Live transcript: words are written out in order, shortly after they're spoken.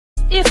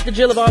It's the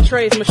Jill of all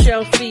trades,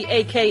 Michelle C,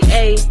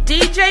 aka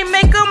DJ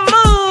Make a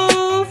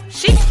Move.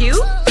 She cute.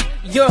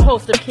 Your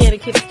host of Candy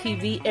Kisses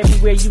TV,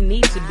 everywhere you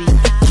need to be.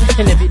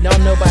 And if you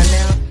don't know by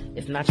now,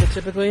 it's not your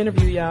typical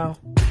interview, y'all.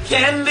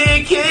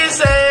 Candy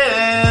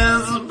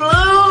Kisses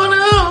blown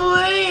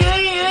away.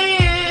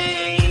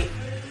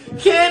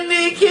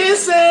 Candy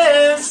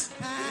Kisses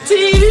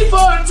TV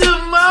for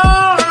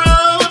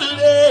tomorrow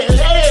today.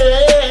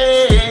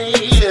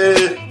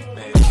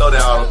 Man, throw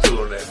that auto-tune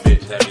on that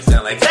bitch. Have me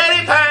sound like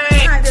Teddy Payne.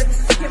 Hi there,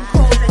 this is Kim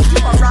Cole, and you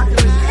are rocking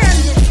with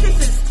Candy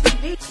Kisses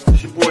TV.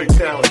 It's your boy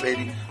Talent,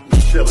 baby.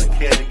 Michelle and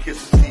Candy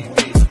Kisses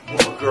TV.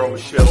 With my girl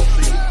Michelle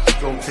C.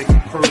 Don't take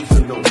it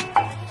personal.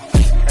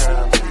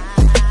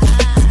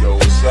 Yo,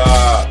 what's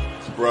up?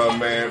 It's bruh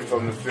man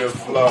from the 5th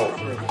floor.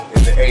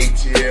 In the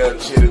ATL,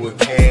 chilling with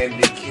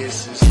Candy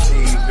Kisses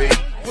TV.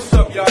 What's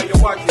up, y'all?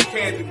 You're watching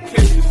Candy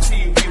Kisses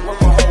TV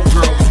with my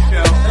homegirl,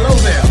 Michelle. Hello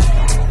there.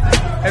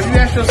 Have you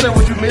asked yourself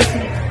what you're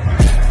missing?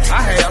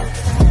 I have.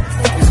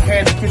 It's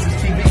Candy Kisses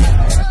TV.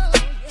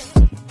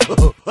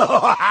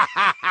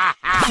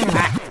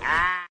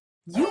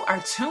 You are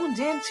tuned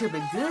in to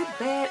the good,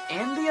 bad,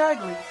 and the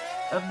ugly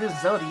of the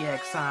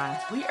zodiac signs.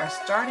 We are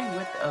starting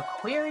with the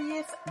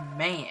Aquarius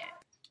man.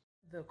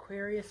 The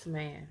Aquarius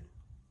man.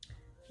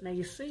 Now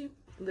you see,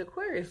 the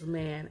Aquarius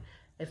man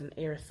is an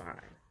air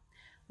sign,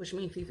 which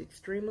means he's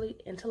extremely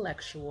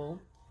intellectual,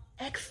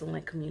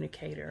 excellent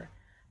communicator,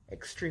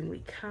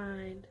 extremely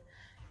kind,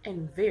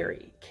 and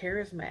very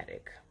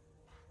charismatic.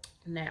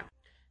 Now,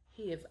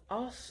 he is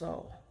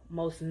also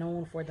most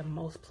known for the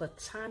most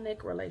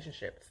platonic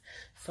relationships.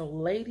 So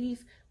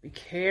ladies, be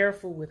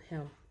careful with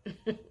him.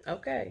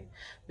 Okay,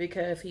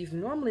 because he's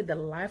normally the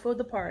life of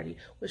the party,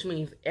 which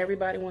means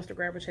everybody wants to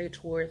gravitate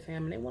towards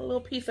him and they want a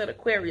little piece of the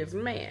Aquarius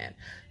man.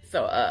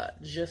 So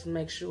just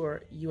make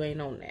sure you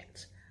ain't on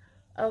that.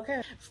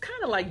 Okay, it's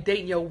kind of like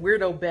dating your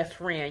weirdo best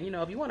friend. You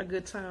know, if you want a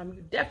good time,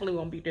 you definitely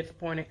won't be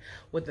disappointed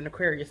with an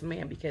Aquarius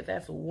man, because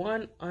that's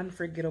one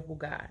unforgettable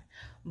guy.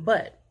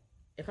 But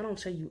if I don't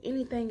tell you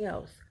anything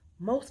else,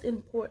 most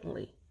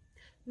importantly,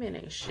 men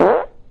ain't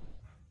shit.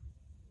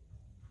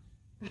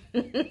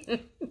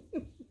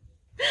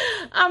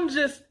 I'm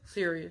just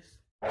serious.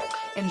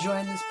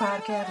 Enjoying this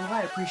podcast? Well,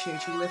 I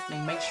appreciate you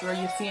listening. Make sure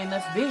you're seeing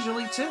us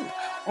visually too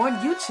on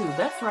YouTube.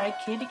 That's right,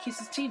 Candy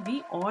Kisses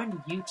TV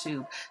on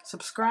YouTube.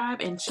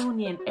 Subscribe and tune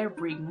in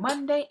every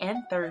Monday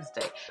and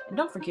Thursday. And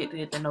don't forget to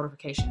hit the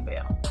notification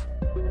bell.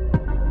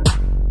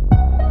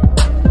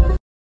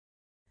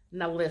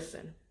 Now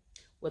listen,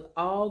 with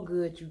all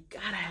good, you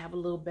gotta have a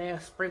little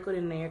bad sprinkled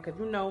in there, because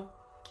you know,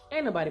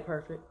 ain't nobody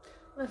perfect.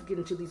 Let's get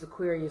into these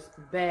Aquarius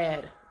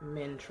bad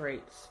men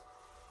traits.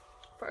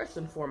 First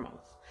and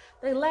foremost,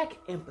 they lack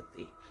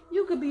empathy.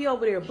 You could be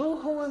over there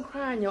boo-hooing,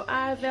 crying your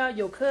eyes out,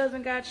 your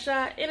cousin got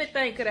shot,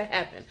 anything could have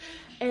happened.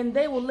 And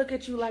they will look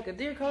at you like a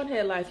deer caught in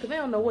headlights, because they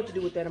don't know what to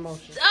do with that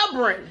emotion.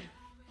 Stubborn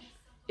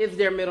is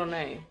their middle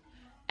name.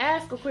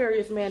 Ask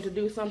Aquarius man to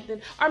do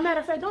something, or matter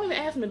of fact, don't even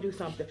ask him to do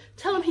something.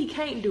 Tell him he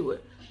can't do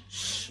it.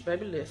 Shh,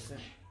 baby, listen.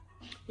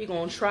 He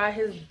gonna try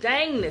his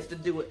dangness to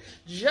do it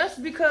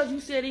just because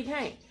you said he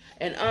can't.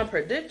 And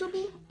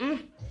unpredictable?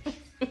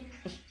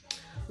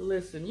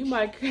 Listen, you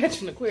might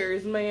catch an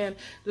Aquarius man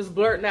just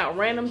blurting out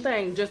random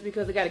things just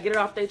because they got to get it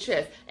off their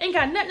chest. Ain't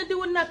got nothing to do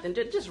with nothing,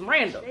 just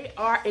random. They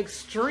are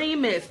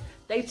extremists.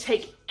 They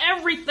take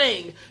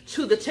everything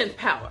to the 10th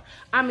power.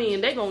 I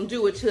mean, they gonna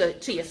do it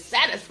till you're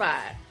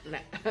satisfied. Now,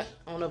 I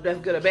don't know if that's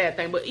a good or bad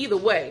thing, but either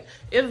way,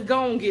 it's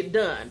gonna get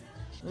done.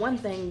 One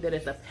thing that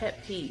is a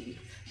pet peeve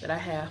that I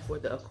have for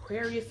the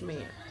Aquarius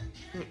man.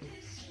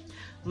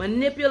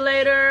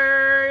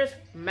 Manipulators,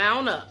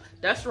 mount up.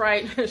 That's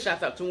right.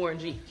 Shouts out to Warren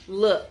G.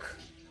 Look,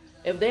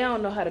 if they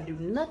don't know how to do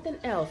nothing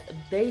else,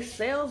 they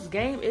sales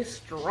game is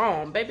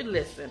strong. Baby,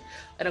 listen.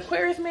 An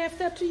Aquarius man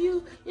step to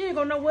you, you ain't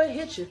gonna know what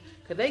hit you,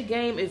 because their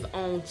game is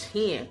on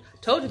 10.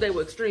 Told you they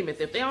were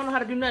extremists. If they don't know how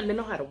to do nothing, they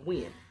know how to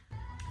win.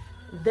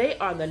 They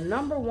are the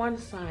 #1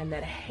 sign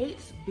that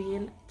hates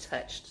being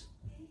touched.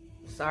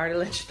 Sorry to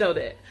let you know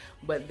that,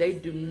 but they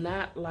do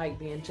not like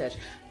being touched.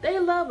 They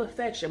love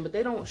affection, but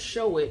they don't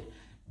show it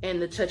in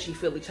the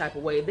touchy-feely type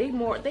of way. They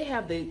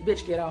have the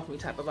bitch get off me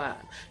type of vibe,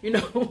 you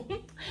know,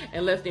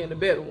 unless they're in the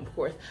bedroom, of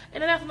course.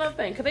 And then that's another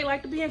thing, because they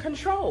like to be in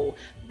control.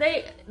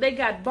 They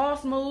got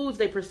boss moves,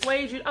 they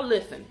persuade you.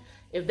 Listen,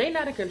 if they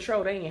not in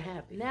control, they ain't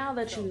happy. Now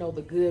that you know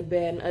the good,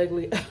 bad, and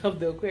ugly of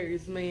the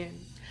Aquarius man,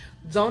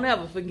 don't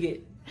ever forget,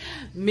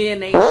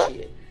 men ain't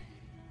shit.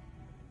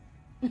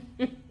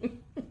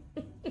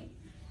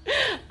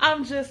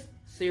 I'm just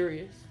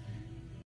serious.